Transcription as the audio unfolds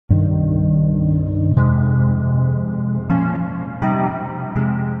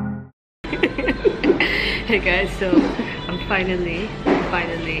Hey guys, so I'm finally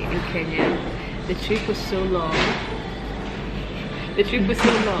in Kenya. The trip was so long. But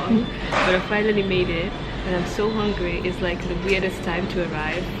I finally made it, and I'm so hungry. It's like the weirdest time to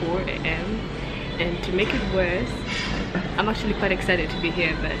arrive, 4 AM. And to make it worse, I'm actually quite excited to be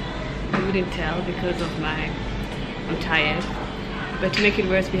here, but I wouldn't tell because of I'm tired. But to make it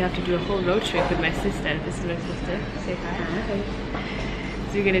worse, we have to do a whole road trip with my sister. This is my sister. Say hi. Hi.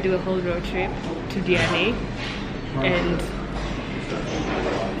 So we're gonna do a whole road trip to Diani, and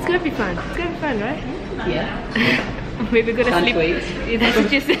it's gonna be fun. It's gonna be fun, right? Yeah. Maybe we're gonna sleep. Wait. That's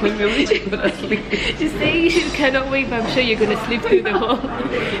just just say you cannot wait, but I'm sure you're gonna sleep through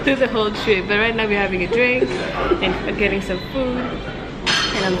the whole trip. But right now we're having a drink and getting some food,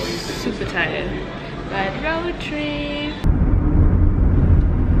 and I'm super tired. But road trip.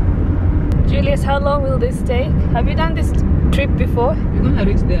 Julius, how long will this take? Have you done this trip before? We're gonna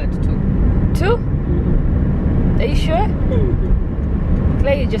reach there at 2. 2? Are you sure?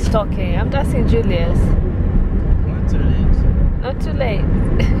 Clay, you're just talking. I'm asking Julius. Not too late. Not too late.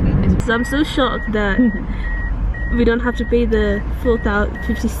 So I'm so shocked that we don't have to pay the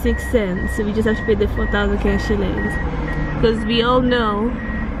 4,056 cents. So we just have to pay the 4,000 Kenya shillings. Because we all know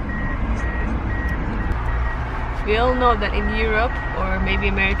that in Europe, or maybe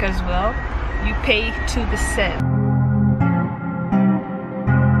America as well, you pay to the cent.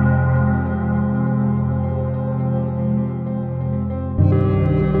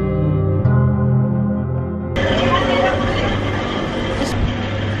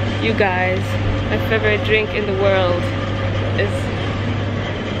 You guys, my favorite drink in the world is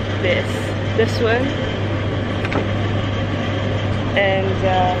this one, and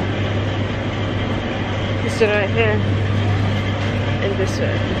this one right here, and this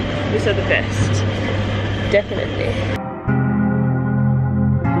one. These are the best, definitely.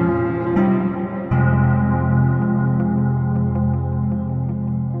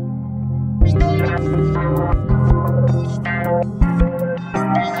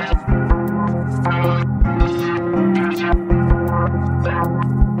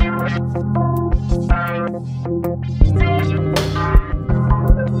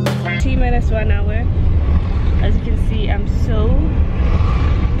 T-minus 1 hour. As you can see, I'm so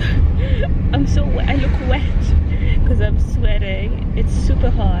wet. I look wet because I'm sweating. It's super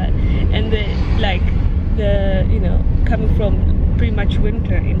hot, and you know, coming from pretty much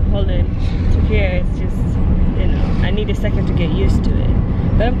winter in Holland to here, it's just, you know, I need a second to get used to it.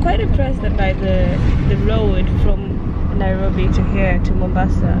 But I'm quite impressed that by the road from Nairobi to here to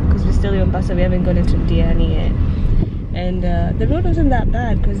Mombasa, because we're still in Mombasa, we haven't gone into Diani yet. And the road wasn't that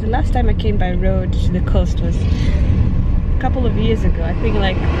bad, because the last time I came by road to the coast was a couple of years ago. I think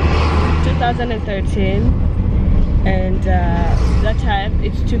like 2013, and that time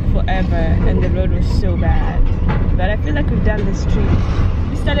it took forever and the road was so bad. But I feel like we've done this trip.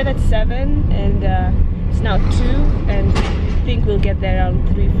 We started at 7 and it's now 2, and I think we'll get there around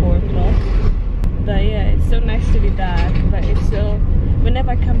 3-4 o'clock. But yeah, it's so nice to be back. But it's so, whenever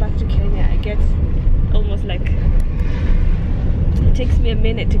I come back to Kenya, I get almost like, it takes me a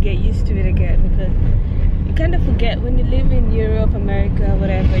minute to get used to it again, because you kind of forget when you live in Europe, America,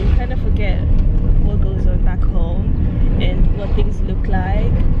 whatever, you kind of forget what goes on back home and what things look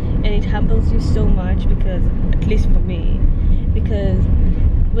like, and it humbles you so much, because, at least for me, because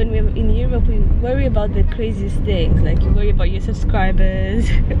when we're in Europe, we worry about the craziest things. Like, you worry about your subscribers,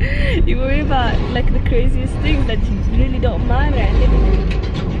 you worry about like the craziest things that really don't matter,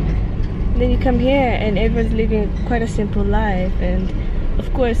 and then you come here and everyone's living quite a simple life, and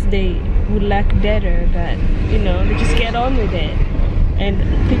of course they would like better, but you know, they just get on with it. And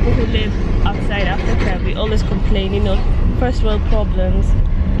people who live outside Africa, we always complain, you know, first world problems.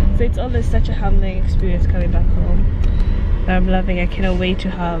 So it's always such a humbling experience coming back home. But I'm loving it. I cannot wait to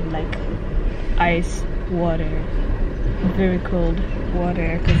have like ice water, very cold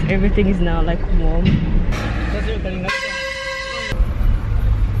water, because everything is now like warm.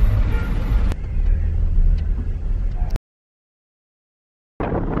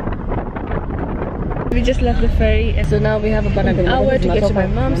 We just left the ferry, and so now we have about an hour to get to my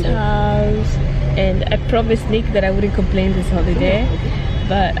mom's house. And I promised Nick that I wouldn't complain this holiday,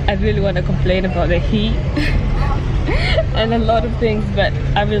 but I really want to complain about the heat and a lot of things, but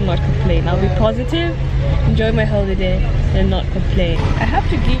I will not complain. I'll be positive, enjoy my holiday, and not complain. I have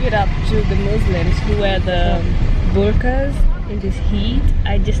to give it up to the Muslims who wear the burqas in this heat.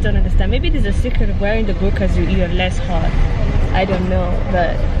 I just don't understand. Maybe there's a secret of wearing the burqas, you're less hot. I don't know,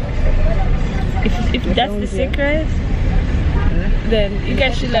 but if that's the secret, then you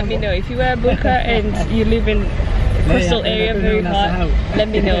guys should let me know. If you wear a burqa and you live in a coastal area very hot, let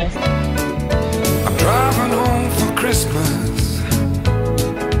me know. driving home for Christmas.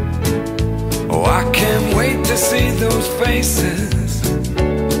 Oh, I can't wait to see those faces.